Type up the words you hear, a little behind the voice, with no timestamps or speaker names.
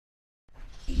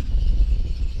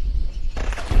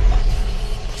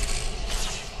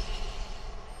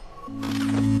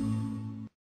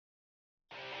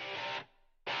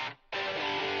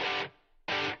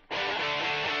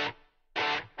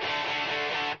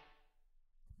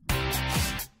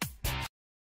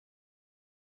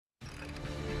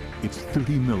Its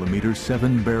 30mm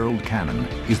 7-barreled cannon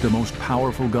is the most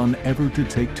powerful gun ever to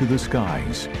take to the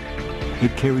skies.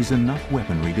 It carries enough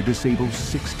weaponry to disable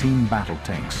 16 battle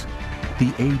tanks. The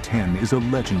A-10 is a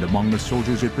legend among the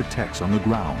soldiers it protects on the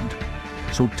ground.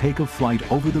 So take a flight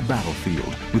over the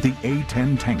battlefield with the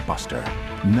A-10 Tank Buster,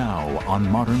 now on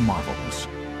Modern Marvels.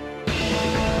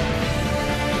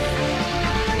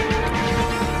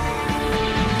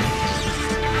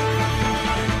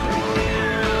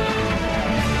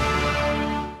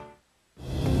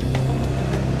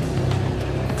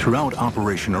 Throughout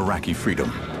Operation Iraqi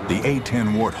Freedom, the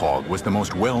A-10 Warthog was the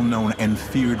most well-known and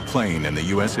feared plane in the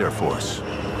U.S. Air Force.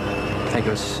 I think it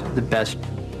was the best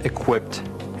equipped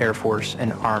Air Force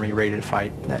and Army ready to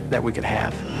fight that we could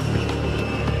have.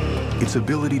 Its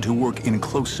ability to work in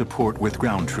close support with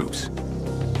ground troops,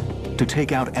 to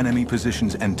take out enemy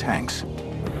positions and tanks,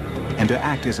 and to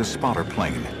act as a spotter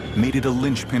plane made it a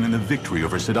linchpin in the victory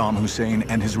over Saddam Hussein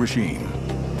and his regime.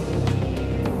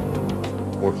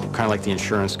 We're kind of like the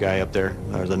insurance guy up there,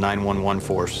 or the 911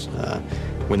 force.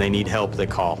 When they need help, they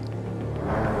call.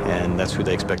 And that's who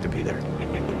they expect to be there.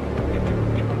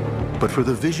 But for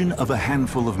the vision of a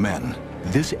handful of men,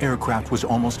 this aircraft was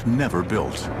almost never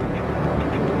built.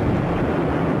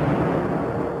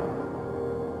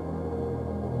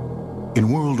 In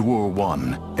World War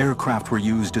I, aircraft were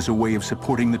used as a way of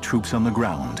supporting the troops on the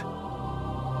ground.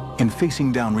 In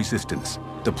facing down resistance,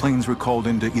 the planes were called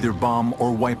in to either bomb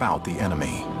or wipe out the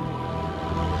enemy.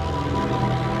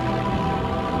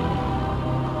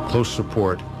 Close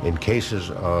support in cases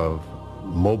of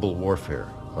mobile warfare,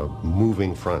 of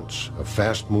moving fronts, of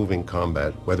fast-moving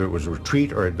combat, whether it was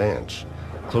retreat or advance,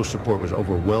 close support was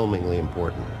overwhelmingly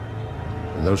important.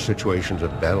 In those situations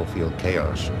of battlefield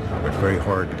chaos, it's very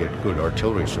hard to get good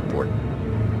artillery support.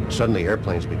 Suddenly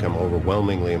airplanes become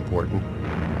overwhelmingly important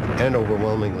and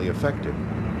overwhelmingly effective.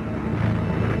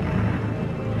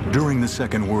 During the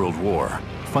Second World War,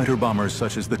 fighter bombers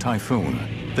such as the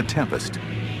Typhoon, the Tempest,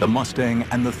 the Mustang,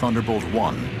 and the Thunderbolt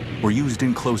I were used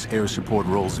in close air support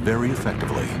roles very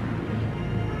effectively.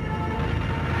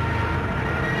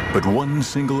 But one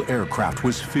single aircraft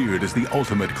was feared as the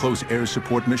ultimate close air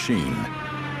support machine.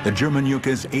 The German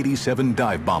Junkers 87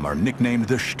 dive bomber, nicknamed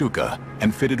the Stuka,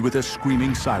 and fitted with a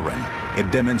screaming siren.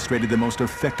 It demonstrated the most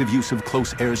effective use of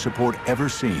close air support ever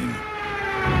seen.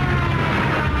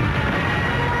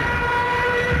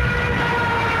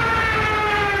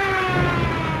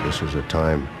 This was a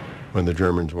time when the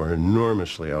Germans were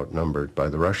enormously outnumbered by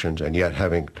the Russians, and yet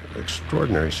having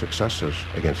extraordinary successes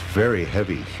against very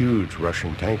heavy, huge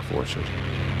Russian tank forces.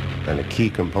 And a key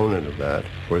component of that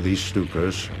were these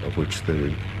Stukas, of which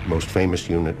the most famous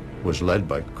unit was led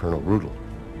by Colonel Rudel,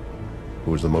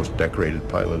 who was the most decorated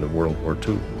pilot of World War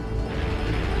II.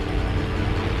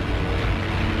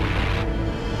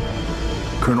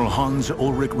 Colonel Hans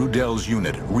Ulrich Rudel's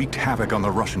unit wreaked havoc on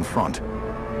the Russian front,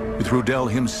 with Rudel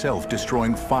himself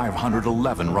destroying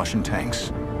 511 Russian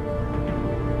tanks.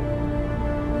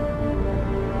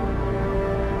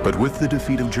 But with the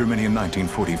defeat of Germany in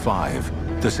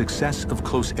 1945, the success of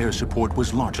close air support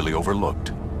was largely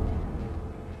overlooked.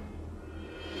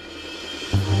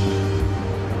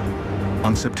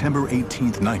 On September 18,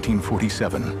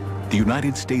 1947, the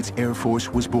United States Air Force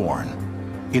was born.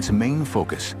 Its main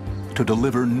focus, to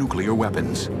deliver nuclear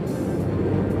weapons.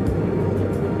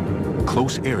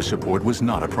 Close air support was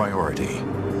not a priority.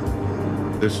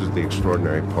 This is the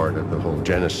extraordinary part of the whole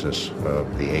genesis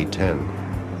of the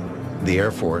A-10. The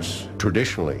Air Force,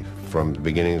 traditionally, from the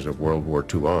beginnings of World War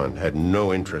II on, had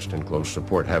no interest in close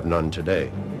support, have none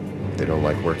today. They don't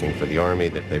like working for the Army,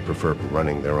 that they prefer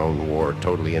running their own war,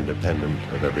 totally independent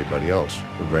of everybody else.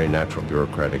 A very natural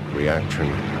bureaucratic reaction.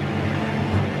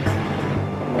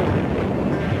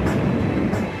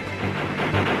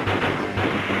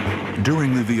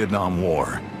 During the Vietnam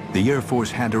War, the Air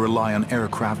Force had to rely on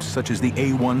aircraft such as the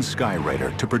A-1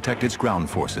 Skyraider to protect its ground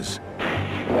forces.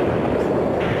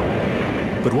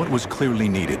 But what was clearly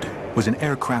needed was an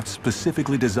aircraft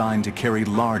specifically designed to carry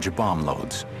large bomb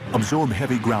loads, absorb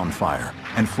heavy ground fire,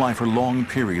 and fly for long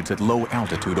periods at low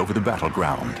altitude over the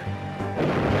battleground.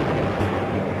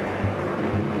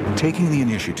 Taking the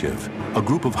initiative, a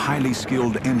group of highly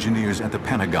skilled engineers at the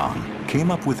Pentagon came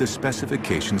up with the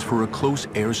specifications for a close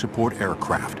air support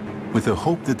aircraft, with the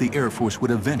hope that the Air Force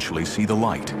would eventually see the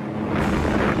light.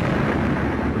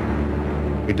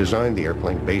 We designed the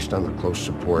airplane based on the close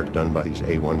support done by these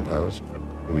A-1 pilots.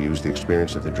 We used the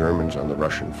experience of the Germans on the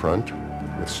Russian front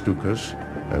with Stukas,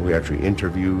 and we actually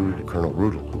interviewed Colonel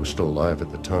Rudel, who was still alive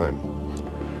at the time.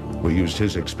 We used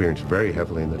his experience very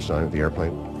heavily in the design of the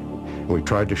airplane. And we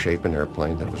tried to shape an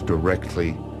airplane that was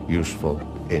directly useful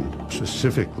in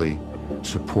specifically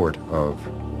support of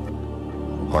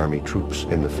Army troops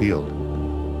in the field.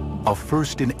 A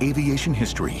first in aviation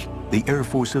history, the Air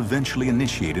Force eventually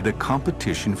initiated a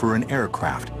competition for an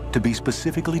aircraft to be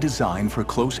specifically designed for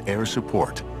close air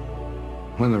support.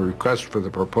 When the request for the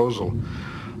proposal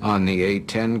on the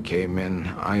A-10 came in,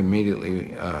 I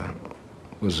immediately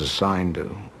was assigned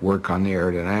to work on the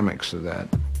aerodynamics of that.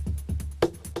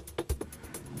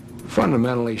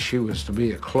 Fundamentally, she was to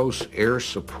be a close air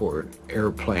support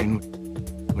airplane,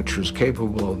 which was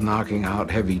capable of knocking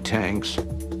out heavy tanks,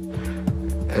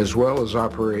 as well as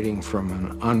operating from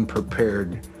an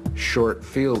unprepared short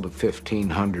field of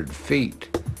 1,500 feet.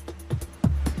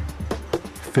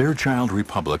 Fairchild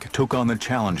Republic took on the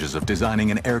challenges of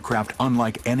designing an aircraft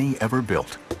unlike any ever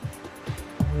built.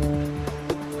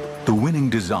 The winning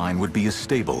design would be a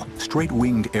stable,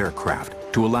 straight-winged aircraft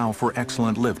to allow for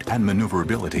excellent lift and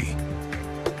maneuverability.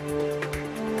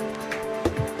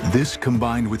 This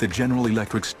combined with the General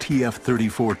Electric's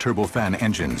TF-34 turbofan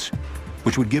engines,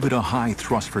 which would give it a high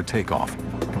thrust for takeoff,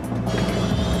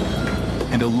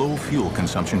 and a low fuel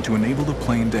consumption to enable the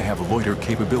plane to have loiter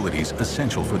capabilities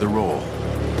essential for the role.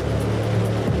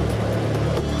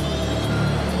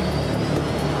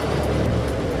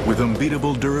 With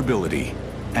unbeatable durability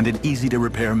and an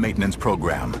easy-to-repair maintenance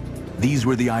program, these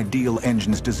were the ideal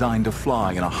engines designed to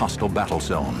fly in a hostile battle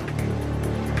zone.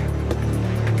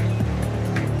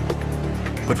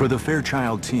 But for the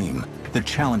Fairchild team, the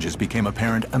challenges became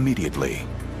apparent immediately.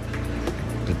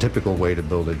 The typical way to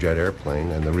build a jet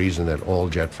airplane, and the reason that all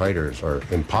jet fighters are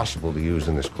impossible to use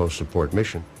in this close support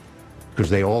mission, because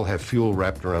they all have fuel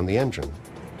wrapped around the engine.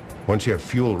 Once you have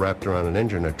fuel wrapped around an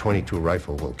engine, a .22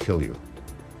 rifle will kill you.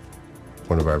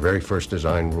 One of our very first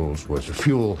design rules was the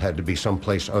fuel had to be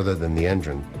someplace other than the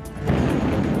engine.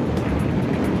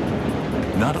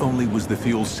 Not only was the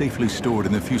fuel safely stored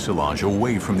in the fuselage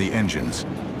away from the engines,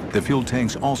 the fuel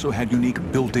tanks also had unique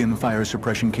built-in fire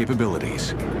suppression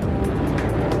capabilities.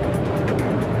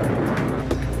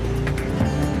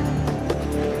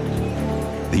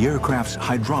 The aircraft's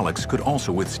hydraulics could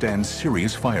also withstand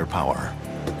serious firepower.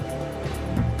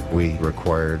 We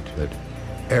required that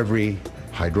every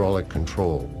hydraulic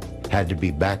control had to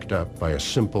be backed up by a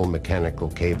simple mechanical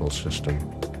cable system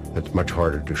that's much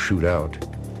harder to shoot out.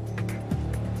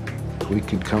 We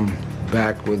could come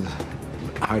back with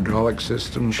hydraulic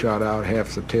system shot out,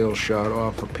 half the tail shot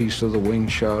off, a piece of the wing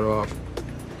shot off.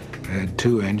 It had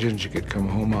two engines, you could come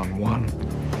home on one.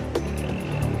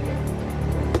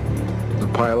 The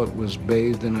pilot was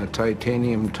bathed in a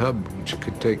titanium tub which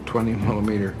could take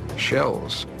 20-millimeter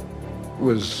shells. It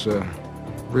was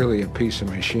really a piece of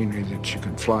machinery that you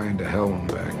could fly into hell and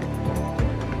back.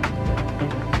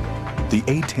 The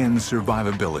A-10's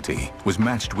survivability was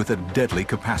matched with a deadly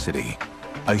capacity,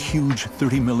 a huge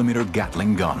 30-millimeter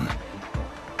Gatling gun.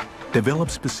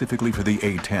 Developed specifically for the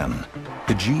A-10,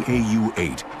 the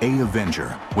GAU-8 A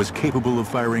Avenger was capable of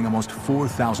firing almost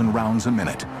 4,000 rounds a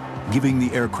minute, giving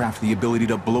the aircraft the ability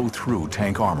to blow through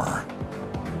tank armor.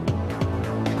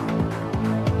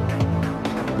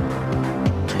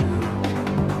 2,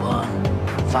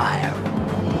 1, fire.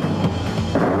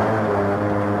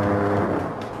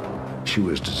 She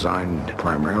was designed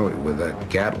primarily with a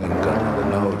Gatling gun in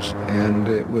the nose, and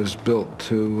it was built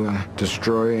to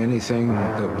destroy anything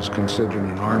that was considered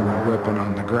an armored weapon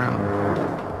on the ground.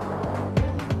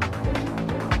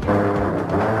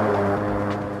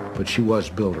 But she was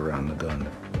built around the gun,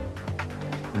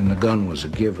 and the gun was a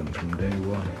given from day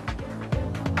one.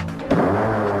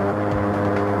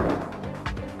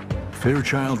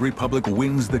 Fairchild Republic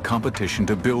wins the competition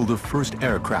to build the first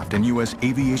aircraft in U.S.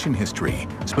 aviation history,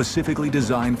 specifically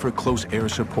designed for close air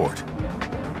support.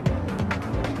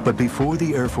 But before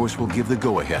the Air Force will give the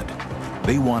go-ahead,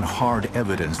 they want hard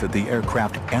evidence that the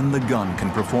aircraft and the gun can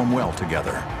perform well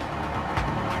together.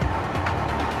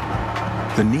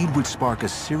 The need would spark a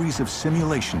series of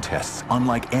simulation tests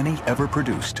unlike any ever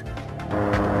produced.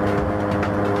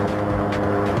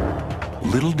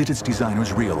 Little did its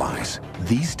designers realize,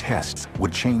 these tests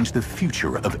would change the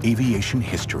future of aviation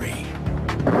history.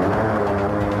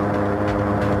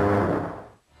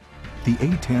 The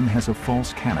A-10 has a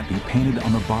false canopy painted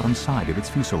on the bottom side of its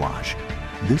fuselage.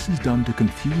 This is done to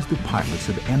confuse the pilots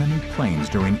of enemy planes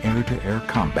during air-to-air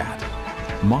combat.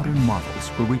 Modern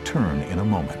marvels will return in a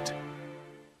moment.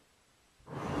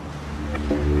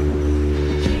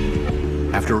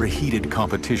 After a heated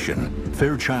competition,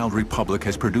 Fairchild Republic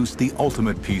has produced the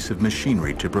ultimate piece of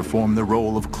machinery to perform the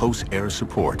role of close air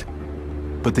support.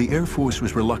 But the Air Force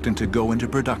was reluctant to go into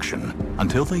production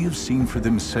until they have seen for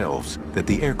themselves that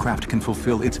the aircraft can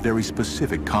fulfill its very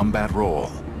specific combat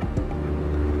role.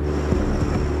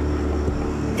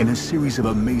 In a series of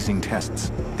amazing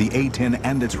tests, the A-10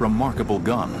 and its remarkable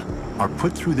gun are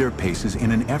put through their paces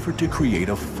in an effort to create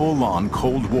a full-on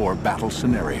Cold War battle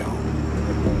scenario.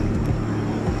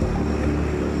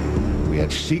 We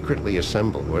had secretly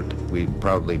assembled what we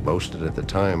proudly boasted at the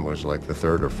time was like the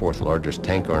third or fourth largest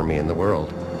tank army in the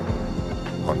world.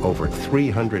 Over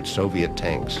 300 Soviet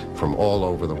tanks from all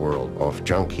over the world, off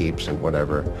junk heaps and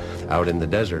whatever, out in the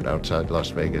desert outside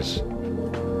Las Vegas.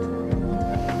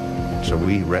 So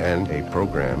we ran a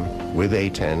program with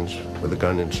A-10s, with a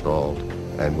gun installed,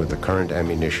 and with the current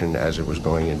ammunition as it was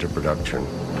going into production.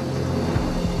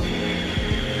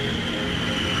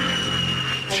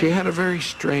 She had a very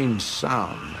strange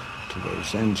sound to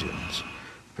those engines,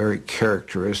 very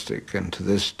characteristic, and to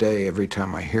this day, every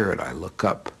time I hear it, I look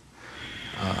up,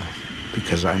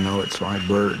 because I know it's my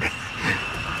bird.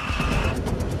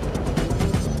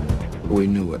 We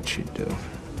knew what she'd do,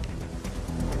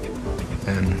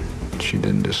 and she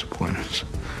didn't disappoint us.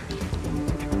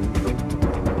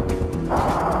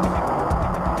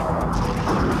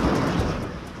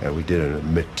 And we did a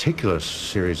meticulous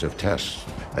series of tests,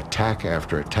 attack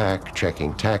after attack,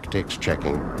 checking tactics,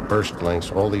 checking burst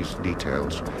lengths, all these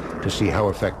details to see how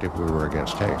effective we were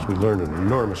against tanks. We learned an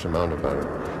enormous amount about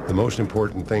it. The most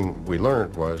important thing we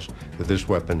learned was that this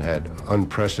weapon had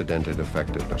unprecedented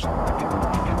effectiveness.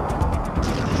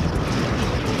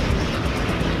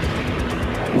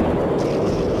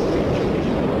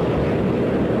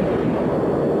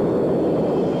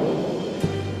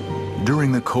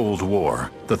 During the Cold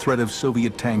War, the threat of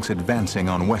Soviet tanks advancing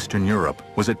on Western Europe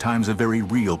was at times a very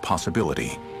real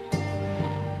possibility.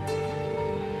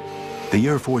 The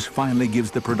Air Force finally gives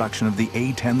the production of the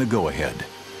A-10 the go-ahead.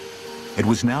 It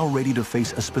was now ready to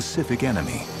face a specific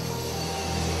enemy.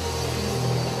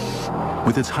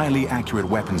 With its highly accurate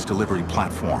weapons delivery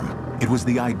platform, it was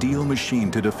the ideal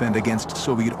machine to defend against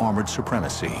Soviet armored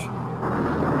supremacy.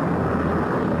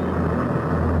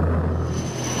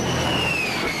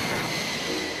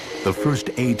 The first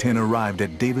A-10 arrived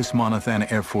at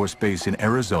Davis-Monthan Air Force Base in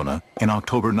Arizona in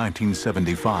October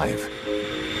 1975.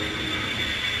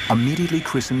 Immediately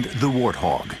christened the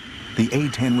Warthog, the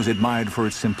A-10 was admired for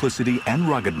its simplicity and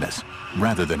ruggedness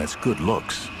rather than its good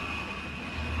looks.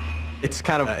 It's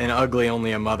kind of an ugly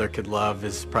only a mother could love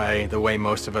is probably the way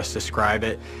most of us describe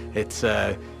it. It's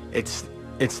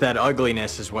that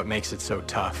ugliness is what makes it so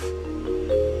tough.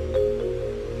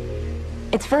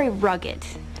 It's very rugged.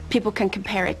 People can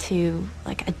compare it to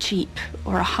like a Jeep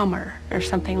or a Hummer or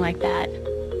something like that.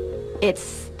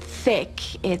 It's thick,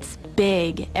 it's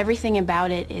big, everything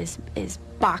about it is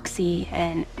boxy,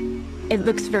 and it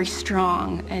looks very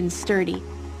strong and sturdy.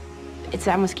 It's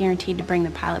almost guaranteed to bring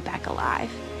the pilot back alive.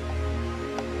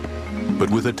 But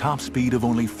with a top speed of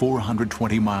only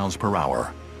 420 miles per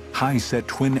hour, high-set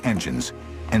twin engines,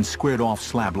 and squared-off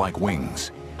slab-like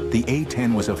wings, the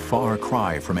A-10 was a far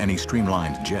cry from any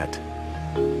streamlined jet.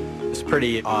 It's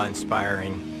pretty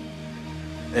awe-inspiring.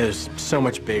 It was so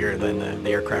much bigger than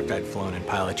the aircraft I'd flown in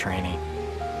pilot training.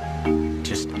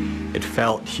 It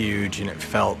felt huge and it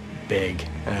felt big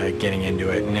getting into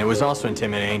it. And it was also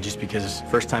intimidating just because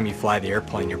first time you fly the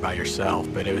airplane, you're by yourself,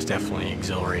 but it was definitely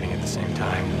exhilarating at the same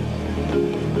time.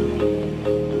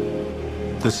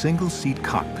 The single-seat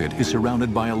cockpit is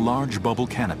surrounded by a large bubble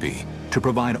canopy to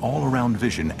provide all-around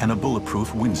vision and a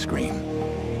bulletproof windscreen.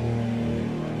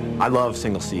 I love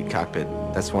single-seat cockpit.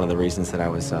 That's one of the reasons that I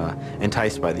was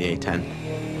enticed by the A-10.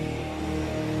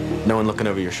 No one looking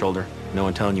over your shoulder, no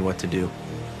one telling you what to do.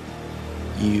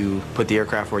 You put the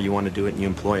aircraft where you want to do it and you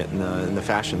employ it in the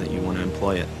fashion that you want to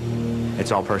employ it.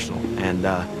 It's all personal, and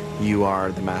you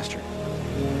are the master.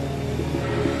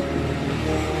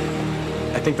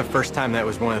 I think the first time that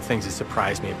was one of the things that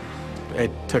surprised me.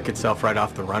 It took itself right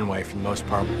off the runway for the most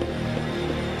part.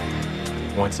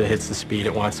 Once it hits the speed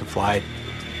it wants to fly,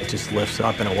 it just lifts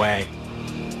up and away.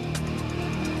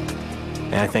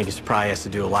 And I think it probably has to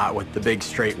do a lot with the big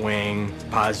straight wing,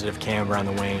 positive camber on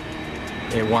the wing.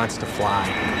 It wants to fly.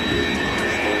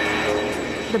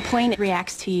 The plane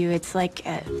reacts to you. It's like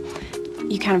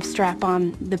you kind of strap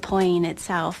on the plane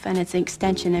itself, and it's an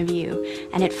extension of you,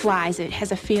 and it flies. It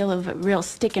has a feel of a real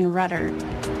stick and rudder.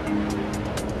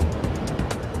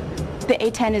 The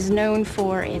A-10 is known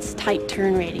for its tight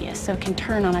turn radius, so it can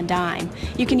turn on a dime.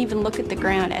 You can even look at the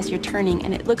ground as you're turning,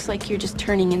 and it looks like you're just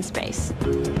turning in space.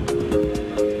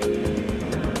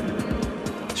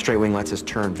 Straight wing lets us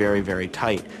turn very, very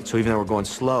tight. So even though we're going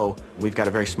slow, we've got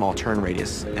a very small turn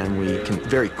radius, and we can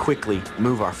very quickly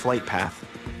move our flight path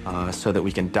so that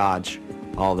we can dodge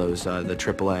all those, the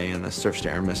AAA and the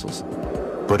surface-to-air missiles.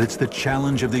 But it's the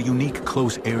challenge of the unique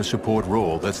close air support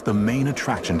role that's the main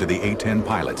attraction to the A-10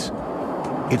 pilots.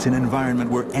 It's an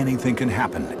environment where anything can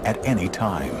happen at any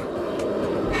time.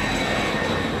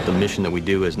 The mission that we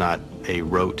do is not a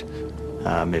rote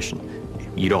mission.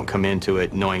 You don't come into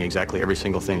it knowing exactly every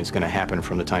single thing that's going to happen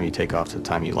from the time you take off to the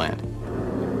time you land.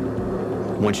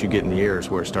 Once you get in the air is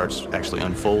where it starts actually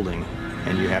unfolding,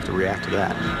 and you have to react to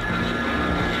that.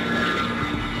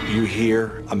 You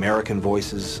hear American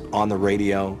voices on the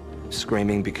radio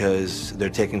screaming because they're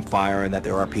taking fire and that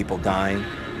there are people dying.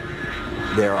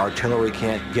 Their artillery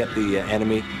can't get the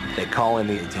enemy. They call in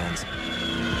the A-10s.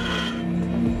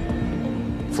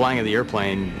 Flying of the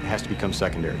airplane has to become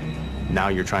secondary. Now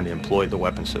you're trying to employ the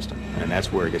weapon system, and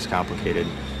that's where it gets complicated.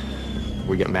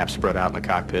 We get maps spread out in the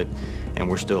cockpit, and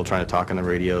we're still trying to talk on the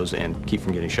radios and keep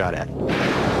from getting shot at.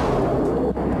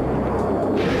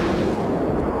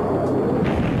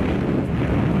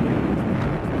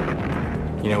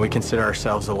 You know, we consider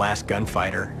ourselves the last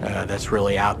gunfighter that's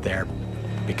really out there,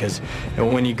 because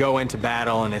when you go into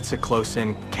battle and it's a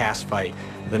close-in cast fight,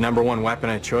 the #1 weapon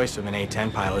of choice of an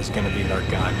A-10 pilot is going to be their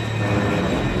gun.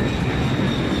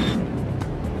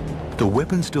 The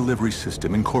weapons delivery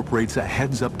system incorporates a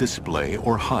heads-up display,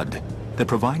 or HUD, that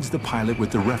provides the pilot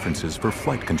with the references for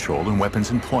flight control and weapons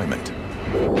employment.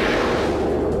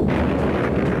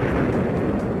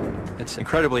 It's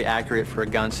incredibly accurate for a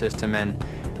gun system, and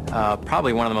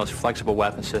probably one of the most flexible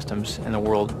weapon systems in the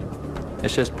world.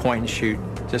 It's just point and shoot,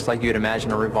 just like you'd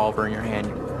imagine a revolver in your hand.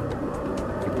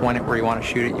 You point it where you want to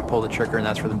shoot it, you pull the trigger, and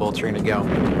that's where the bullets are going to go.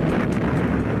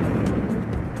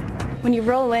 When you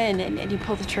roll in and you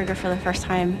pull the trigger for the first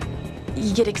time,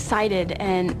 you get excited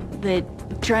and the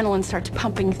adrenaline starts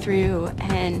pumping through,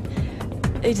 and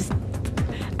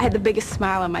I had the biggest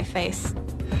smile on my face.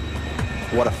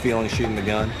 What a feeling shooting the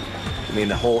gun. I mean,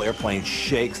 the whole airplane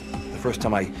shakes. The first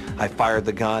time I fired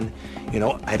the gun, you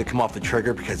know, I had to come off the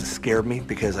trigger because it scared me,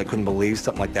 because I couldn't believe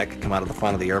something like that could come out of the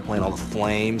front of the airplane, all the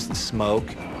flames, the smoke.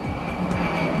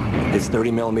 This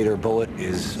 30mm bullet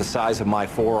is the size of my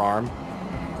forearm,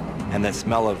 and that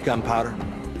smell of gunpowder,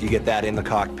 you get that in the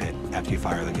cockpit after you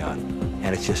fire the gun,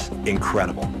 and it's just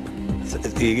incredible.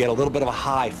 You get a little bit of a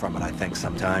high from it, I think,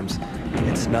 sometimes.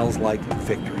 It smells like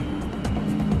victory.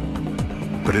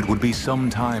 But it would be some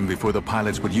time before the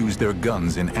pilots would use their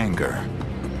guns in anger.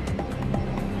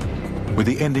 With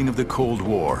the ending of the Cold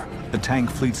War, the tank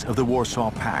fleets of the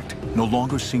Warsaw Pact no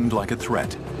longer seemed like a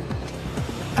threat.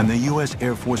 And the U.S.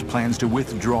 Air Force plans to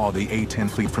withdraw the A-10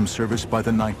 fleet from service by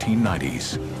the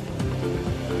 1990s.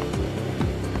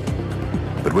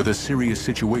 But with a serious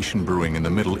situation brewing in the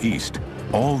Middle East,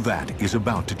 all that is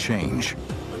about to change.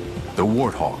 The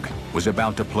Warthog was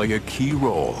about to play a key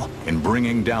role in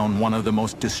bringing down one of the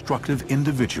most destructive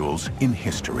individuals in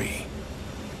history.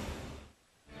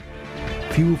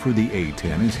 Fuel for the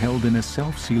A-10 is held in a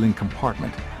self-sealing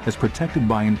compartment that's protected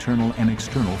by internal and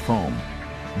external foam.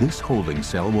 This holding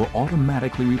cell will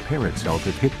automatically repair itself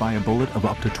if hit by a bullet of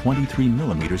up to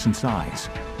 23mm in size.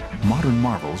 Modern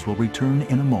marvels will return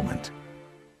in a moment.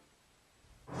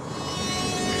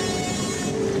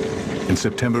 In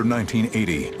September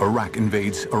 1980, Iraq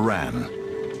invades Iran,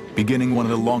 beginning one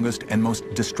of the longest and most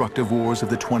destructive wars of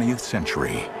the 20th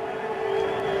century.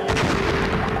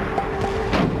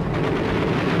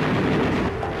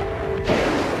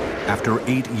 After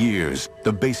 8 years,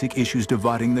 the basic issues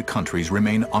dividing the countries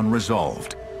remain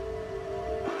unresolved.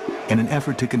 In an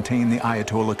effort to contain the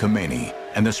Ayatollah Khomeini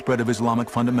and the spread of Islamic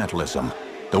fundamentalism,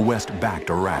 the West backed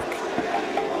Iraq.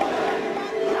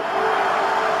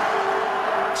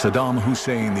 Saddam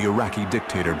Hussein, the Iraqi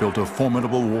dictator, built a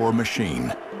formidable war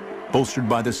machine, bolstered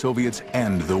by the Soviets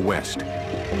and the West,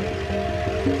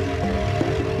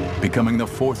 becoming the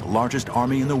 4th largest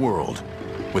army in the world,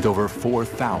 with over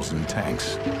 4,000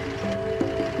 tanks.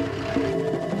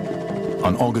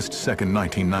 On August 2nd,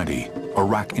 1990,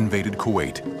 Iraq invaded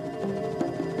Kuwait.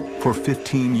 For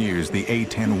 15 years, the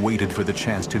A-10 waited for the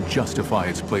chance to justify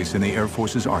its place in the Air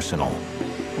Force's arsenal.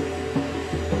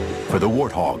 For the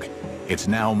Warthog, it's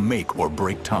now make or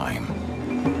break time.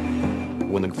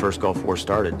 When the first Gulf War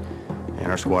started and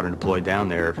our squadron deployed down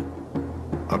there,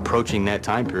 approaching that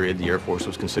time period, the Air Force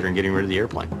was considering getting rid of the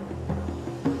airplane.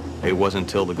 It wasn't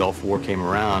until the Gulf War came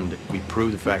around we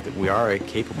proved the fact that we are a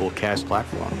capable cast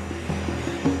platform.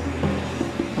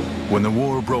 When the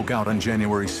war broke out on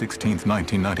January 16,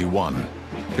 1991,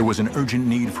 there was an urgent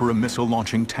need for a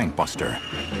missile-launching tank buster.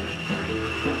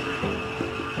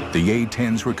 The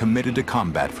A-10s were committed to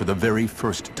combat for the very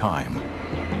first time.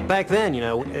 Back then, you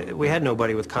know, we had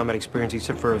nobody with combat experience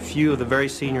except for a few of the very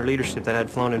senior leadership that had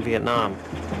flown in Vietnam.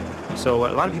 So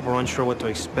a lot of people were unsure what to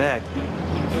expect.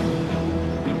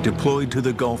 Deployed to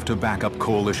the Gulf to back up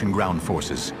coalition ground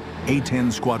forces,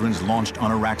 A-10 squadrons launched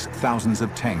on Iraq's thousands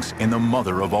of tanks in the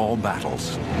mother of all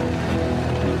battles.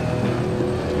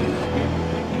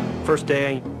 First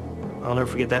day, I'll never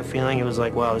forget that feeling. It was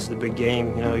like, wow, this is the big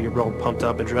game. You know, you're all pumped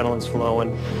up, adrenaline's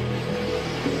flowing.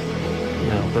 You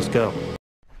know, let's go.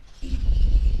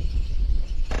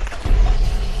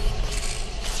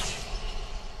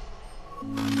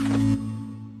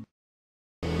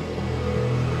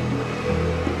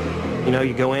 You know,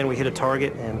 you go in, we hit a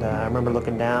target, and I remember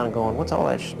looking down and going, what's all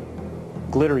that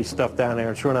glittery stuff down there?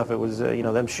 And sure enough, it was, you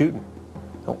know, them shooting.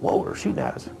 Oh, whoa, they're shooting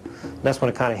at us. And that's when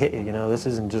it kind of hit you know, this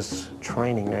isn't just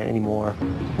training anymore.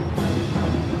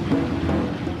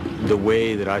 The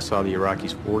way that I saw the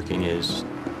Iraqis working is,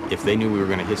 if they knew we were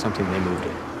going to hit something, they moved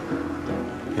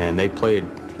it. And they played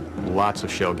lots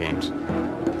of shell games.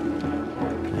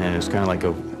 And it's kind of like,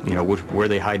 you know, where are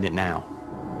they hiding it now?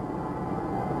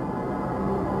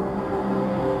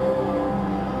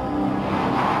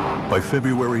 By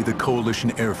February, the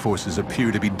coalition air forces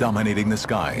appear to be dominating the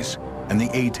skies, and the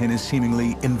A-10 is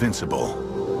seemingly invincible.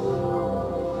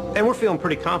 And we're feeling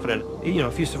pretty confident. You know,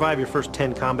 if you survive your first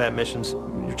 10 combat missions,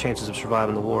 your chances of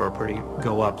surviving the war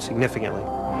go up significantly.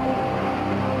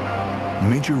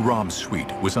 Major Rob Sweet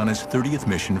was on his 30th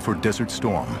mission for Desert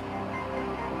Storm.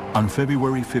 On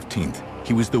February 15th,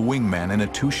 he was the wingman in a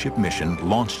 2-ship mission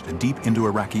launched deep into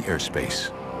Iraqi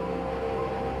airspace.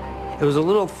 It was a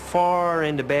little far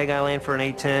into Bad Guy Land for an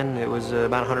A-10. It was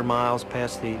about 100 miles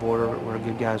past the border where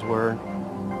good guys were.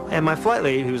 And my flight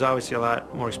lead, who was obviously a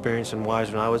lot more experienced and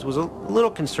wiser than I was a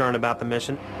little concerned about the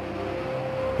mission.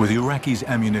 With the Iraqis'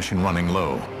 ammunition running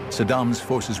low, Saddam's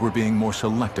forces were being more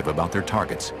selective about their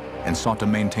targets and sought to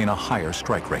maintain a higher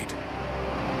strike rate.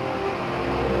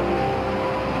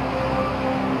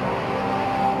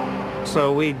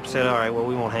 So we said, all right, well,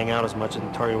 we won't hang out as much at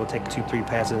the target. We'll take 2-3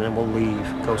 passes and then we'll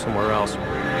leave, go somewhere else.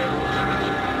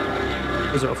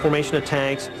 There's a formation of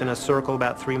tanks in a circle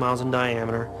about 3 miles in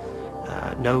diameter,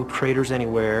 no craters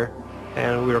anywhere,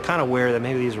 and we were kind of aware that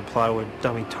maybe these were plywood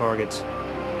dummy targets.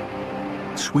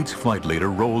 Sweet's flight leader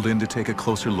rolled in to take a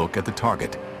closer look at the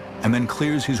target and then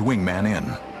clears his wingman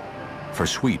in. For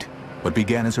Sweet, what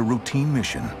began as a routine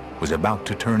mission was about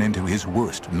to turn into his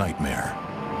worst nightmare.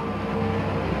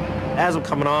 As I'm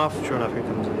coming off, sure enough, here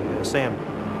comes Sam.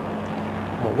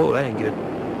 Well, whoa, that ain't good.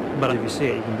 But if you see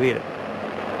it, you can beat it.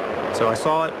 So I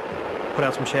saw it, put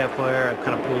out some chaff flare, I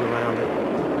kind of pulled around it,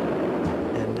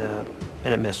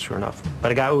 and it missed, sure enough.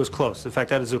 But a guy who was close. In fact,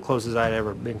 that is as close as I'd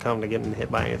ever been come to getting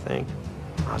hit by anything.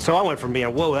 So I went from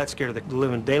being, whoa, that scared the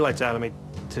living daylights out of me,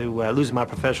 to losing my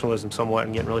professionalism somewhat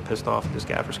and getting really pissed off at this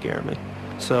guy for scaring me.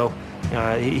 So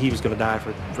he was going to die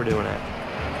for doing that.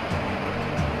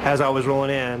 As I was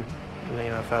rolling in, you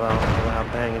know, I felt a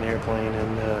loud bang in the airplane,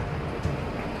 and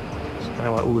I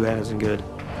went, ooh, that isn't good.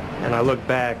 And I looked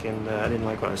back, and I didn't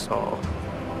like what I saw.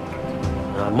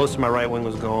 Most of my right wing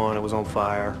was gone. It was on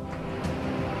fire.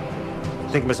 I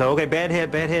think to myself, okay, bad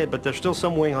hit, but there's still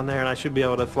some wing on there, and I should be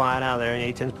able to fly it out of there, and the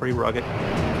A-10's pretty rugged.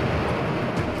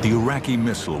 The Iraqi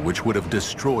missile, which would have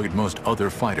destroyed most other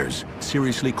fighters,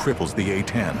 seriously cripples the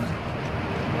A-10.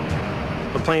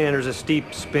 The plane enters a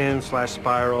steep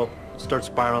spin/spiral, starts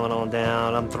spiraling on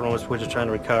down. I'm throwing switches trying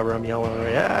to recover. I'm yelling,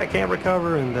 yeah, I can't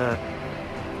recover, and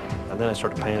then I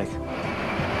start to panic.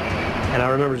 And I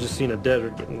remember just seeing a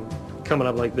desert coming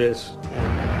up like this,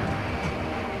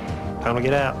 and time to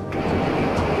get out.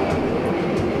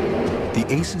 The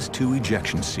Aces II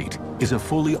ejection seat is a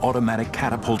fully automatic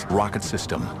catapult rocket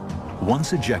system.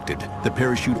 Once ejected, the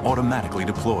parachute automatically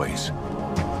deploys.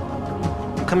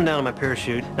 I'm coming down on my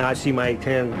parachute, and I see my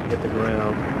A-10 hit the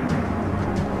ground.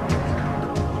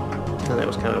 And that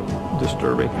was kind of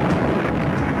disturbing.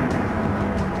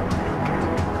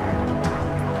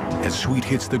 As Sweet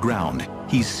hits the ground,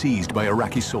 he's seized by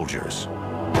Iraqi soldiers.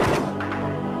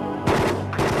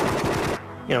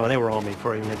 You know, they were on me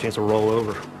before I even had a chance to roll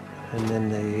over. And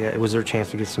then it was their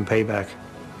chance to get some payback.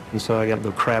 And so I got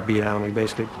the crap beat out of me,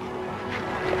 basically.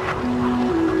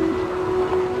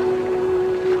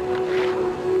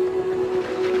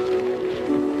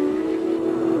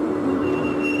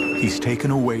 He's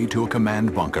taken away to a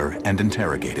command bunker and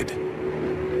interrogated.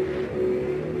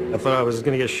 I thought I was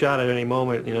going to get shot at any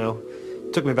moment, you know.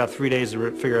 It took me about 3 days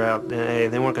to figure out, hey,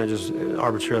 they weren't going to just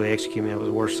arbitrarily execute me. It was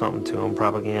worth something to them,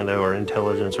 propaganda or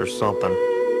intelligence or something.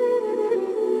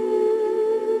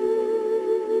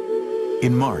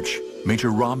 In March,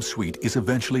 Major Rob Sweet is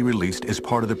eventually released as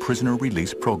part of the prisoner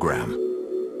release program.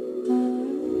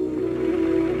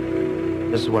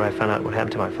 This is what I found out what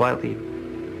happened to my flight lead.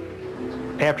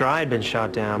 After I had been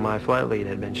shot down, my flight lead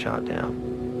had been shot down.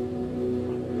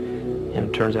 And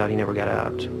it turns out he never got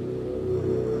out.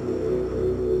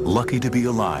 Lucky to be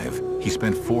alive, he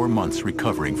spent 4 months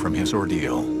recovering from his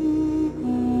ordeal.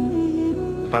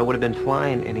 If I would have been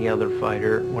flying any other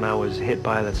fighter when I was hit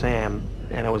by the SAM,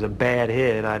 and it was a bad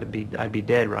hit, I'd be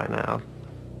dead right now.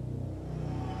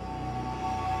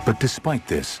 But despite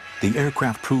this, the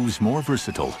aircraft proves more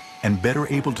versatile and better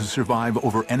able to survive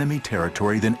over enemy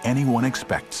territory than anyone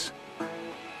expects.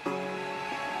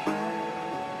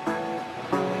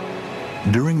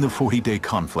 During the 40-day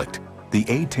conflict, the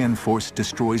A-10 force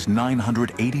destroys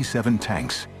 987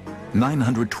 tanks,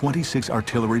 926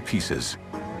 artillery pieces,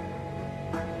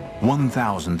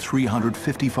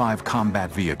 1,355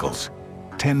 combat vehicles,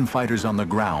 10 fighters on the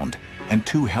ground, and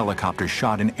 2 helicopters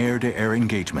shot in air-to-air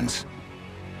engagements.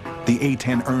 The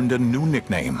A-10 earned a new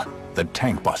nickname, the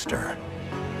Tank Buster.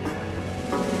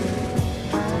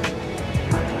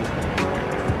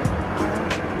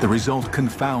 The result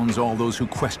confounds all those who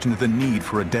questioned the need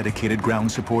for a dedicated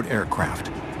ground support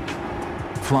aircraft.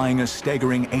 Flying a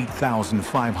staggering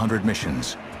 8,500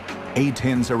 missions,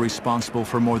 A-10s are responsible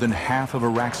for more than half of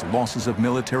Iraq's losses of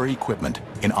military equipment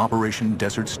in Operation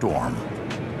Desert Storm.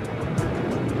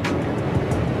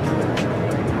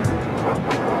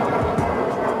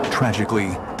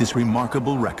 Tragically, this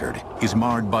remarkable record is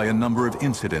marred by a number of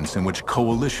incidents in which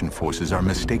coalition forces are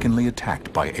mistakenly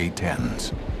attacked by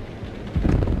A-10s.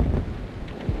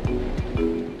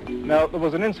 Now, there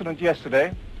was an incident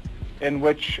yesterday in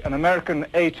which an American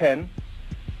A-10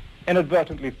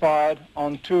 inadvertently fired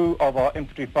on 2 of our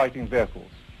infantry fighting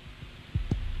vehicles.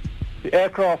 The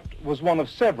aircraft was one of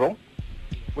several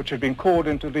which had been called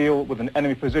in to deal with an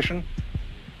enemy position,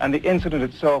 and the incident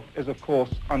itself is, of course,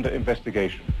 under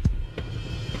investigation.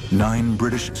 9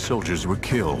 British soldiers were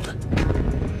killed.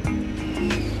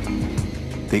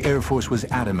 The Air Force was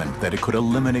adamant that it could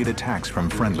eliminate attacks from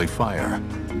friendly fire.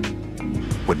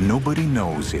 What nobody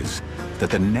knows is that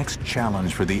the next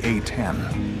challenge for the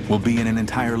A-10 will be in an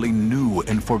entirely new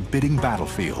and forbidding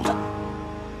battlefield,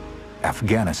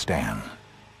 Afghanistan.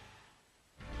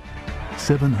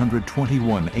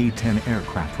 721 A-10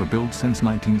 aircraft were built since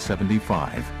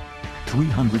 1975.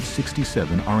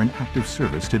 367 are in active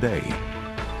service today.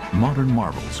 Modern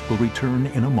marvels will return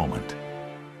in a moment.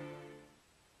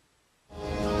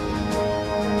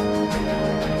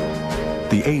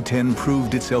 The A-10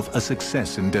 proved itself a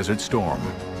success in Desert Storm.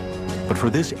 But for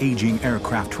this aging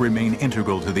aircraft to remain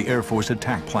integral to the Air Force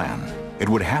attack plan, it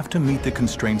would have to meet the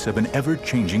constraints of an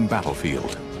ever-changing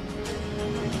battlefield.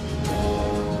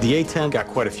 The A-10 got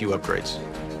quite a few upgrades.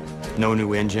 No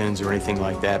new engines or anything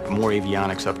like that, but more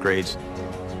avionics upgrades.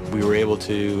 We were able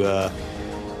to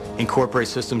incorporate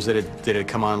systems that had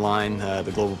come online,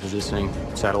 the global positioning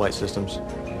satellite systems.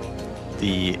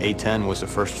 The A-10 was the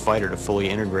first fighter to fully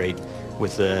integrate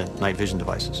with the night vision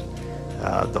devices.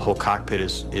 The whole cockpit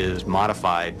is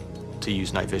modified to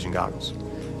use night vision goggles.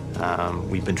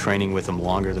 We've been training with them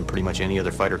longer than pretty much any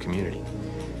other fighter community,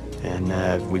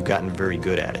 and we've gotten very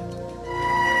good at it.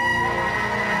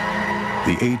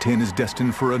 The A-10 is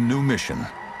destined for a new mission.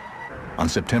 On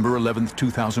September 11th,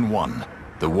 2001,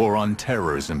 the war on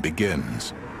terrorism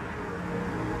begins.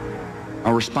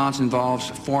 Our response involves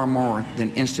far more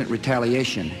than instant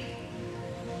retaliation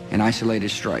and isolated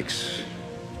strikes.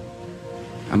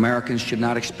 Americans should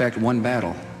not expect one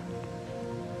battle,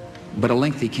 but a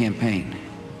lengthy campaign,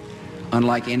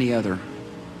 unlike any other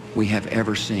we have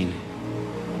ever seen.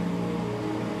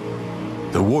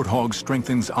 The Warthog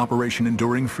strengthens Operation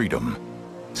Enduring Freedom,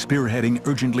 spearheading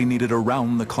urgently needed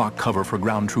around-the-clock cover for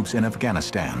ground troops in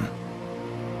Afghanistan.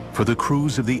 For the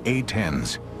crews of the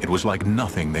A-10s, it was like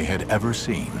nothing they had ever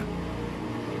seen.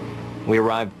 We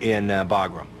arrived in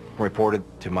Bagram, reported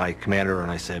to my commander, and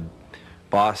I said,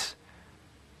 "Boss,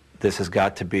 this has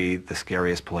got to be the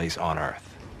scariest place on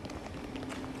Earth."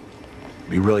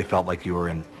 We really felt like you were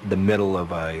in the middle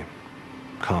of a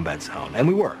combat zone, and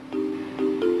we were.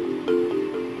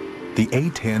 The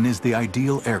A-10 is the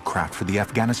ideal aircraft for the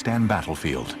Afghanistan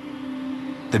battlefield.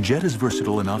 The jet is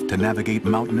versatile enough to navigate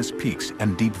mountainous peaks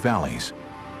and deep valleys,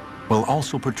 while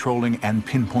also patrolling and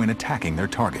pinpoint attacking their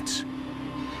targets.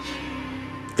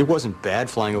 It wasn't bad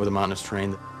flying over the mountainous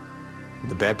terrain.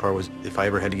 The bad part was if I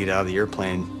ever had to get out of the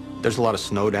airplane, there's a lot of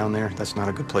snow down there. That's not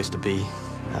a good place to be.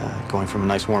 Going from a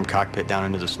nice warm cockpit down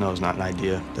into the snow is not an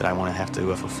idea that I want to have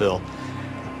to fulfill.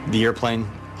 The airplane,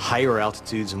 higher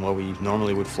altitudes than what we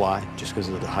normally would fly, just because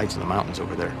of the heights of the mountains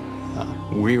over there.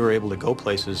 We were able to go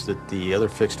places that the other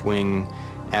fixed wing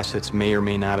assets may or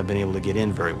may not have been able to get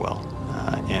in very well.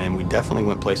 And we definitely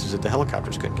went places that the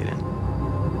helicopters couldn't get in.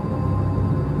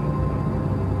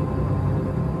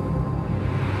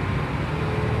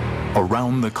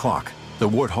 Around the clock, the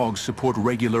Warthogs support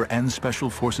regular and Special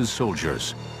Forces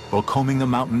soldiers while combing the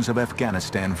mountains of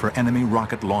Afghanistan for enemy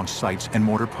rocket launch sites and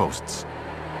mortar posts.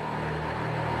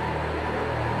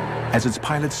 As its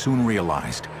pilots soon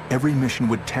realized, every mission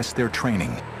would test their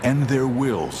training and their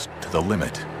wills to the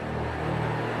limit.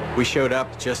 We showed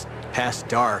up just past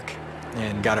dark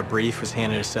and got a brief, was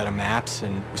handed a set of maps,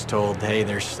 and was told, hey,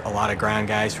 there's a lot of ground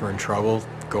guys who are in trouble.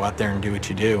 Go out there and do what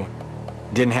you do.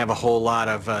 Didn't have a whole lot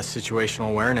of situational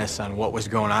awareness on what was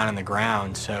going on the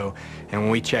ground, and when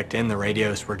we checked in, the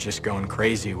radios were just going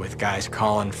crazy with guys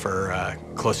calling for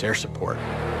close air support.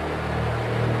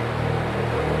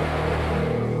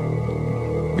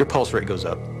 Your pulse rate goes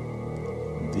up.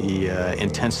 The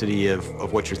intensity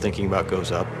of what you're thinking about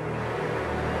goes up.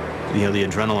 You know, the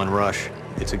adrenaline rush,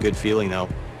 it's a good feeling though.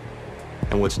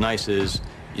 And what's nice is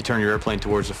you turn your airplane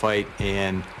towards the fight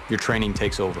and your training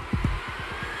takes over.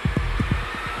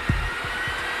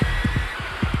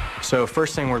 So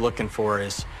first thing we're looking for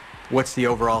is what's the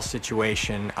overall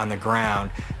situation on the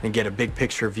ground, and get a big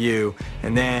picture view,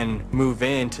 and then move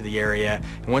into the area.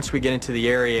 And once we get into the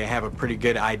area, have a pretty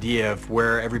good idea of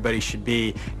where everybody should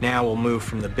be. Now we'll move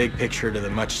from the big picture to the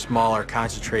much smaller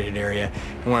concentrated area.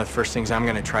 And one of the first things I'm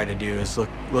going to try to do is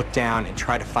look down and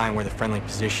try to find where the friendly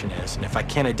position is. And if I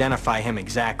can't identify him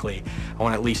exactly, I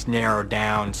want to at least narrow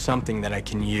down something that I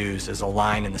can use as a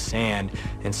line in the sand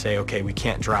and say, okay, we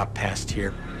can't drop past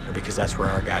here because that's where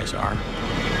our guys are.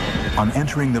 On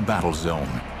entering the battle zone,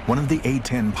 one of the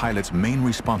A-10 pilot's main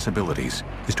responsibilities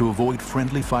is to avoid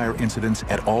friendly fire incidents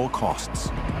at all costs.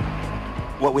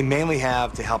 What we mainly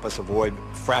have to help us avoid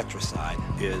fratricide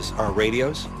is our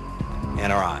radios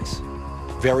and our eyes.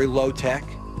 Very low tech,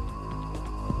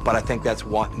 but I think that's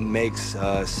what makes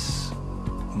us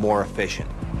more efficient.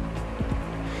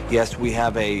 Yes, we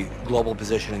have a global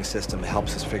positioning system that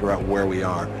helps us figure out where we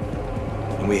are.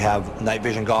 And we have night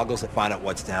vision goggles that find out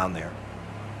what's down there.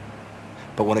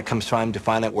 But when it comes time to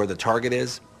find out where the target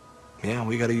is, yeah,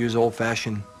 we got to use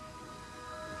old-fashioned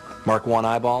Mark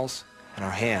I eyeballs and our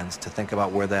hands to think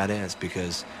about where that is,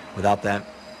 because without that,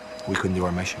 we couldn't do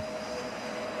our mission.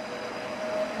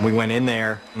 We went in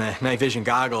there, and the night vision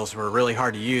goggles were really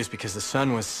hard to use because the sun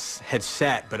had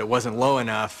set, but it wasn't low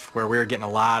enough where we were getting a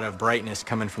lot of brightness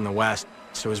coming from the west.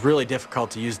 So it was really difficult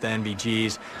to use the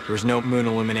NVGs. There was no moon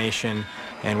illumination,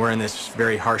 and we're in this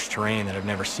very harsh terrain that I've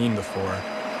never seen before.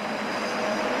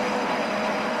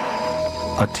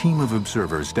 A team of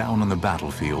observers down on the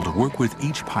battlefield work with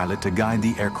each pilot to guide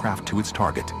the aircraft to its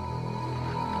target.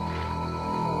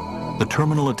 The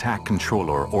Terminal Attack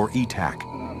Controller, or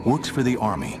ETAC, works for the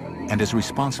Army and is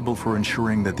responsible for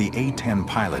ensuring that the A-10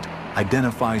 pilot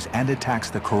identifies and attacks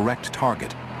the correct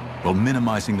target while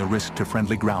minimizing the risk to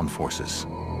friendly ground forces.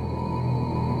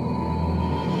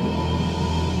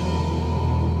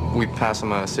 We pass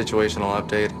them a situational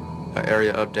update, an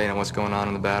area update on what's going on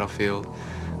in the battlefield.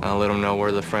 Let them know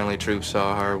where the friendly troops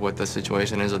are, what the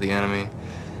situation is of the enemy,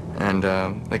 and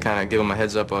they kind of give them a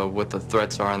heads up of what the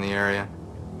threats are in the area.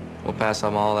 We'll pass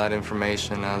them all that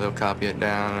information, they'll copy it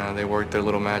down, they work their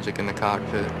little magic in the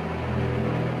cockpit.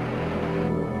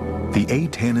 The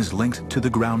A-10 is linked to the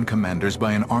ground commanders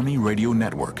by an Army radio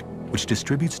network, which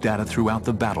distributes data throughout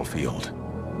the battlefield.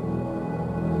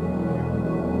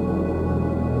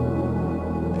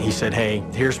 He said, hey,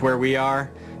 here's where we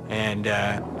are, and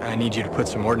I need you to put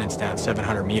some ordnance down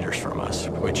 700 meters from us,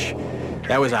 which,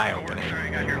 that was eye-opening.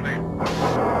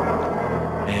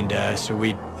 And so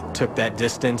we took that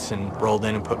distance and rolled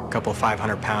in and put a couple of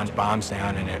 500-pound bombs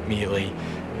down, and it immediately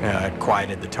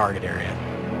quieted the target area.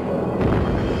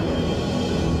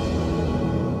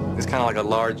 It's kind of like a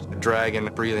large dragon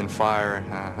breathing fire.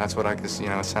 That's what I could see,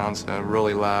 it sounds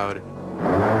really loud.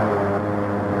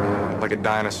 Like a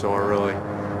dinosaur, really,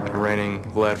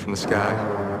 raining lead from the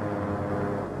sky.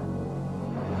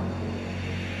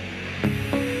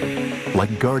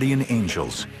 Like guardian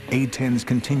angels, A-10s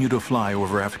continue to fly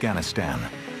over Afghanistan,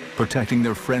 protecting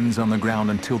their friends on the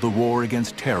ground until the war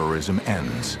against terrorism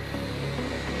ends.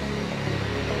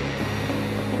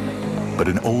 But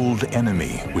an old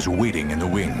enemy was waiting in the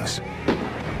wings.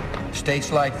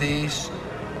 States like these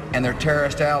and their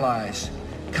terrorist allies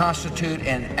constitute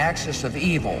an axis of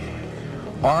evil,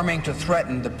 arming to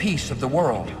threaten the peace of the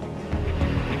world.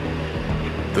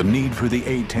 The need for the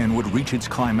A-10 would reach its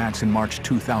climax in March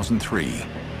 2003.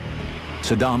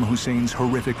 Saddam Hussein's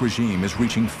horrific regime is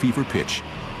reaching fever pitch.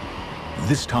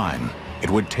 This time, it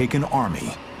would take an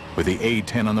army with the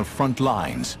A-10 on the front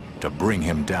lines to bring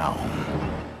him down.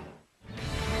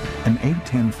 An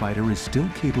A-10 fighter is still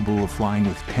capable of flying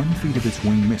with 10 feet of its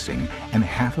wing missing and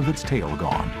half of its tail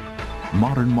gone.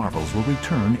 Modern marvels will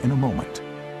return in a moment.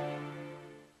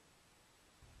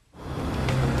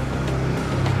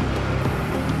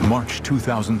 March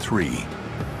 2003.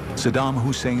 Saddam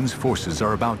Hussein's forces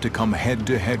are about to come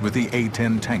head-to-head with the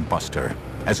A-10 tank buster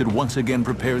as it once again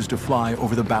prepares to fly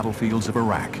over the battlefields of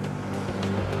Iraq.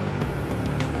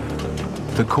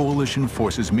 The coalition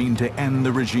forces mean to end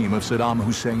the regime of Saddam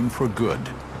Hussein for good.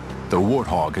 The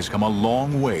Warthog has come a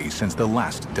long way since the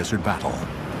last desert battle.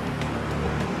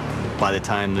 By the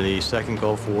time the second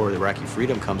Gulf War, the Iraqi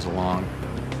freedom comes along,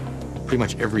 pretty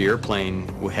much every airplane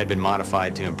had been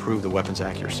modified to improve the weapon's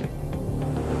accuracy.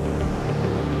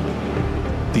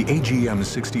 The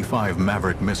AGM-65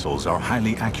 Maverick missiles are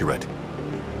highly accurate,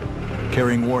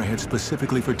 carrying warheads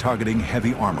specifically for targeting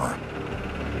heavy armor.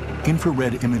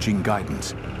 Infrared imaging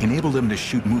guidance enabled them to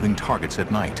shoot moving targets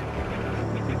at night.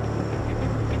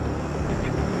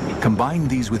 Combine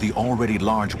these with the already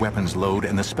large weapons load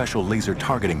and the special laser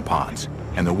targeting pods,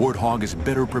 and the Warthog is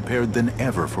better prepared than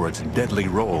ever for its deadly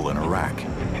role in Iraq.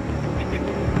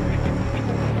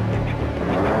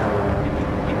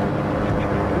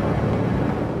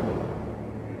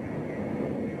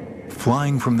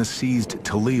 Flying from the seized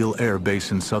Talil Air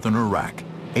Base in southern Iraq,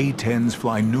 A-10s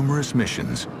fly numerous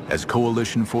missions as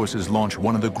coalition forces launch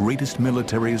one of the greatest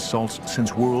military assaults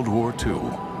since World War II.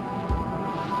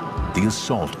 The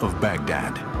assault of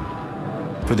Baghdad.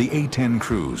 For the A-10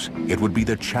 crews, it would be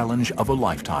the challenge of a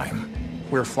lifetime.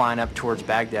 We were flying up towards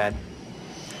Baghdad.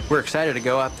 We were excited to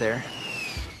go up there,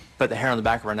 but the hair on the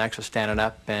back of our necks was standing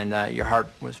up and your heart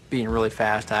was beating really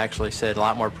fast. I actually said a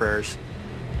lot more prayers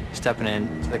stepping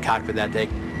into the cockpit that day.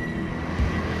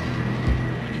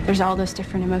 There's all those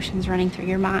different emotions running through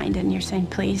your mind, and you're saying,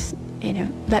 please,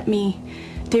 let me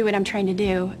do what I'm trying to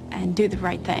do and do the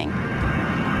right thing.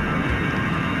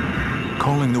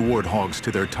 Calling the Warthogs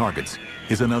to their targets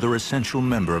is another essential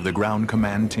member of the ground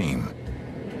command team,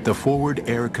 the Forward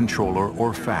Air Controller,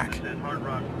 or FAC.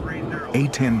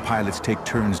 A-10 pilots take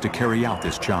turns to carry out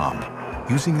this job,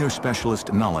 using their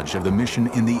specialist knowledge of the mission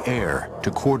in the air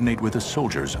to coordinate with the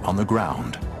soldiers on the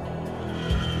ground.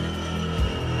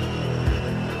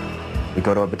 We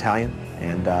go to a battalion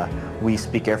and we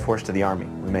speak Air Force to the Army.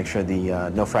 We make sure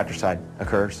the no fratricide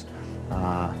occurs.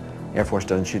 Air Force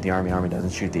doesn't shoot the Army, Army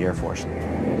doesn't shoot the Air Force.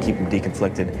 Keep them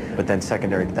deconflicted, but then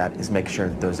secondary to that is make sure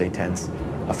that those A-10s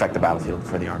affect the battlefield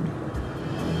for the Army.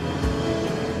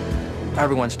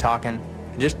 Everyone's talking,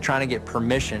 just trying to get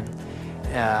permission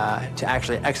to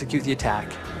actually execute the attack.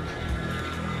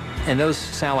 And those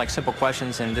sound like simple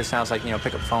questions, and this sounds like, pick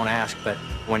up the phone, ask, but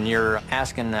when you're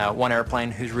asking one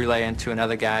airplane who's relaying to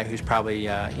another guy who's probably,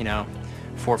 400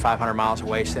 or 500 miles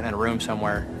away, sitting in a room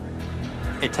somewhere,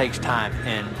 it takes time.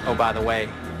 And, oh, by the way,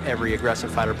 every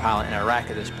aggressive fighter pilot in Iraq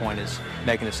at this point is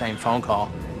making the same phone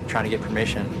call, trying to get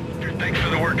permission. Thanks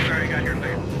for the work, sir. You got your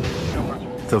name.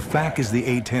 The FAC is the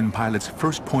A-10 pilot's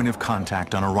first point of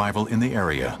contact on arrival in the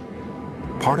area.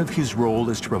 Part of his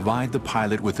role is to provide the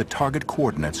pilot with the target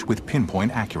coordinates with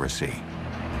pinpoint accuracy.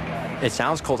 It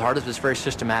sounds cold-hearted, but it's very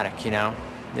systematic,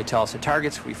 They tell us the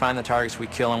targets, we find the targets, we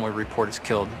kill them, we report it's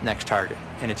killed, next target.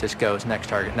 And it just goes, next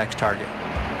target, next target.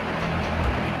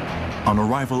 On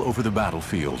arrival over the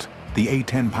battlefield, the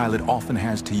A-10 pilot often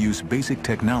has to use basic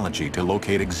technology to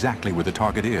locate exactly where the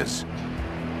target is.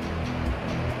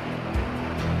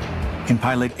 In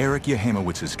pilot Eric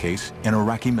Yehemowitz's case, an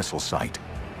Iraqi missile site.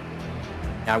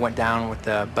 I went down with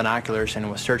the binoculars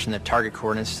and was searching the target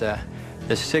coordinates.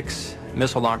 The 6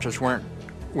 missile launchers weren't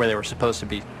where they were supposed to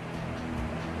be.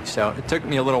 So it took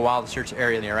me a little while to search the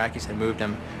area. The Iraqis had moved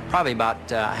them probably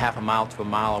about half a mile to a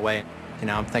mile away.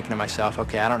 I'm thinking to myself,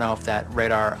 okay, I don't know if that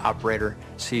radar operator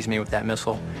sees me with that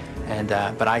missile,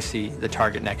 but I see the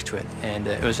target next to it, and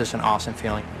it was just an awesome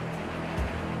feeling.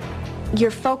 Your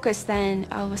focus then,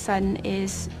 all of a sudden,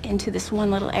 is into this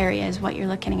one little area is what you're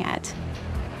looking at.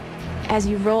 As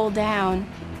you roll down,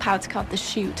 pilots call it the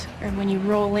chute, or when you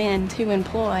roll in to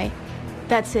employ,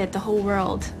 that's it, the whole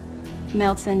world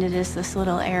melts into just this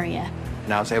little area.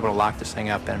 And I was able to lock this thing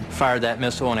up and fired that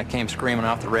missile, and it came screaming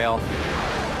off the rail.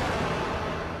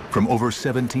 From over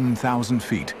 17,000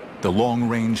 feet, the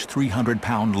long-range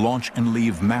 300-pound launch and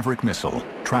leave Maverick missile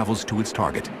travels to its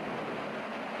target.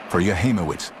 For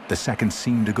Yehemowitz, the seconds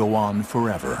seem to go on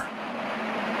forever.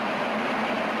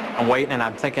 I'm waiting and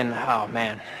I'm thinking, oh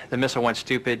man, the missile went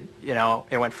stupid,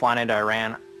 it went flying into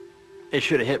Iran. It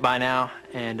should have hit by now,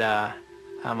 and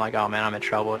I'm like, oh man, I'm in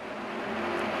trouble.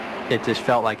 It just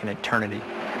felt like an eternity.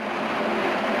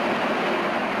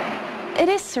 It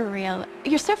is surreal.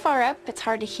 You're so far up, it's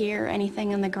hard to hear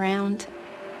anything on the ground.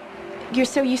 You're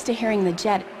so used to hearing the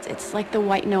jet. It's like the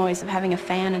white noise of having a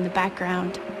fan in the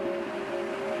background.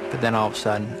 But then all of a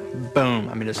sudden, boom,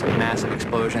 just a massive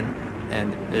explosion,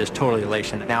 and it is totally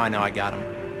elation. Now I know I got him.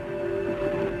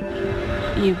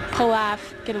 You pull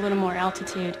off, get a little more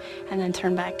altitude, and then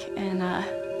turn back and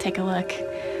take a look.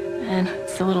 And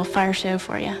it's a little fire show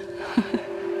for you.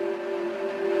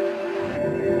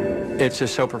 It's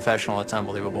just so professional, it's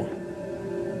unbelievable.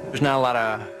 There's not a lot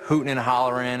of hooting and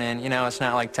hollering, and, you know, it's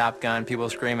not like Top Gun, people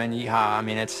screaming, yeehaw. I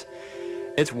mean, it's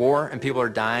war, and people are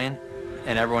dying,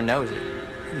 and everyone knows it.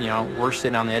 You know, we're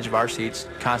sitting on the edge of our seats,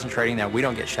 concentrating that we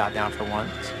don't get shot down for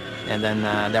once, and then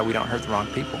that we don't hurt the wrong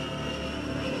people.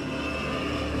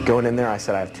 Going in there, I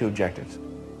said I have two objectives.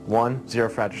 One, zero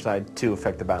fratricide. Two,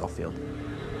 affect the battlefield.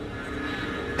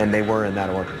 And they were in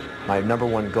that order. My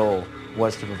 #1 goal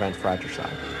was to prevent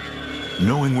fratricide.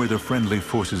 Knowing where the friendly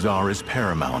forces are is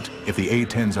paramount if the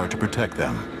A-10s are to protect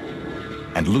them.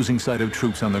 And losing sight of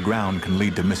troops on the ground can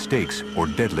lead to mistakes or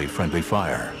deadly friendly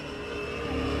fire.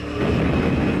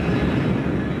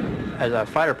 As a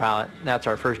fighter pilot, that's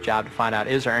our first job, to find out,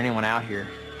 is there anyone out here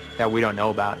that we don't know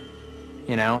about?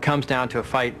 You know, it comes down to a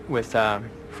fight with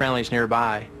friendlies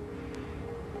nearby.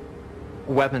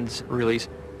 Weapons release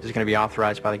is going to be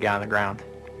authorized by the guy on the ground.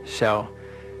 So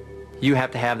you have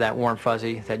to have that warm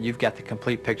fuzzy, that you've got the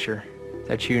complete picture,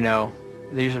 that you know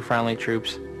these are friendly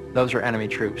troops, those are enemy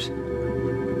troops.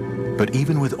 But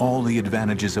even with all the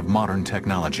advantages of modern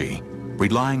technology,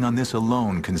 relying on this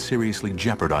alone can seriously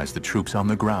jeopardize the troops on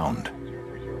the ground.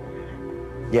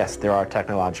 Yes, there are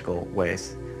technological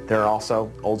ways. There are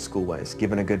also old school ways,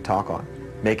 giving a good talk on,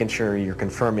 making sure you're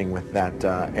confirming with that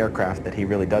aircraft that he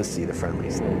really does see the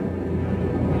friendlies.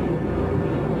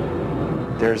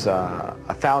 There's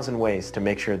 1,000 ways to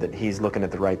make sure that he's looking at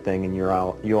the right thing and you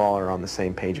all are on the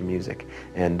same page of music.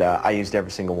 And I used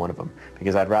every single one of them,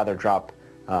 because I'd rather drop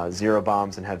 0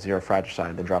 bombs and have 0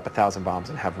 fratricide than drop 1,000 bombs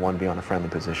and have 1 be on a friendly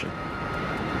position.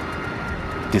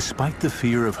 Despite the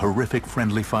fear of horrific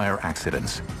friendly fire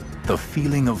accidents, the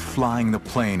feeling of flying the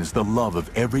plane is the love of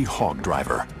every hog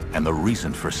driver and the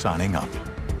reason for signing up.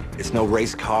 It's no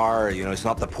race car, you know, it's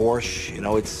not the Porsche, you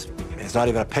know, it's not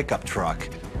even a pickup truck.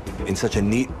 In such a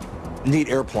neat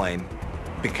airplane,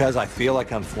 because I feel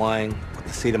like I'm flying with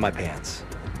the seat of my pants.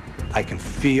 I can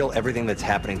feel everything that's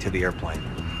happening to the airplane.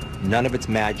 None of it's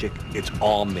magic, it's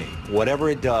all me. Whatever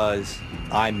it does,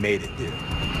 I made it do.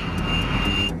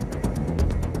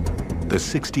 The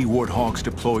 60 Warthogs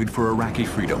deployed for Iraqi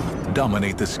freedom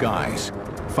dominate the skies,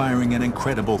 firing an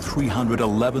incredible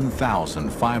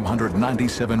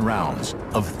 311,597 rounds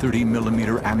of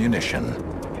 30mm ammunition.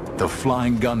 The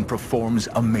flying gun performs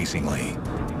amazingly.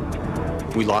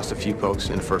 We lost a few folks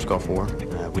in the first Gulf War.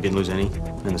 We didn't lose any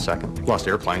in the second. Lost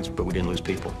airplanes, but we didn't lose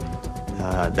people.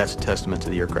 That's a testament to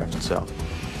the aircraft itself.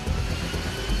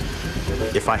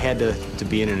 If I had to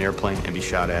be in an airplane and be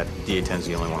shot at, the A-10 is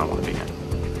the only one I want to be in.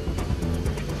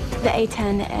 The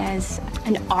A-10 is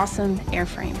an awesome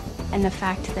airframe, and the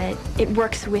fact that it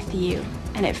works with you,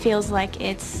 and it feels like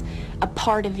it's a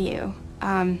part of you.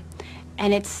 And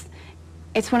it's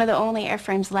one of the only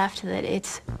airframes left that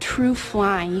it's true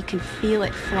flying. You can feel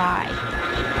it fly.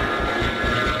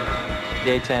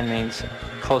 The A-10 means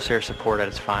close air support at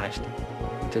its finest.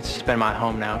 It's been my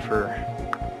home now for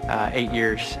 8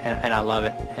 years, and I love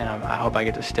it. And I hope I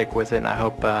get to stick with it, and I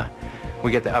hope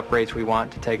we get the upgrades we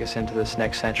want to take us into this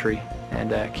next century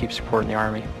and keep supporting the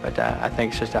Army. But I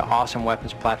think it's just an awesome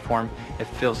weapons platform. It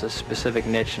fills a specific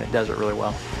niche, and it does it really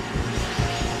well.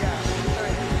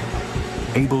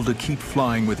 Able to keep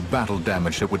flying with battle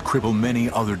damage that would cripple many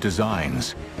other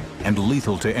designs, and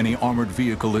lethal to any armored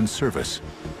vehicle in service,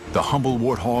 the humble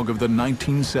Warthog of the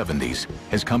 1970s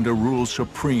has come to rule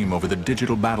supreme over the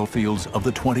digital battlefields of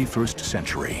the 21st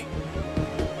century.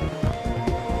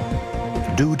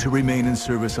 Due to remain in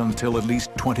service until at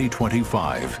least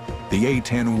 2025, the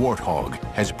A-10 Warthog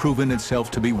has proven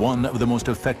itself to be one of the most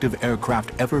effective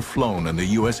aircraft ever flown in the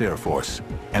U.S. Air Force,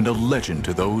 and a legend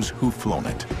to those who've flown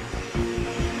it.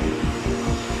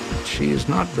 She is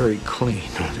not very clean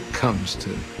when it comes to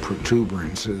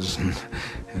protuberances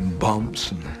and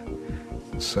bumps, and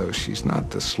so she's not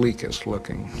the sleekest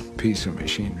looking piece of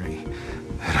machinery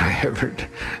that I ever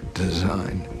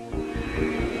designed.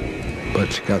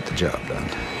 But she got the job done.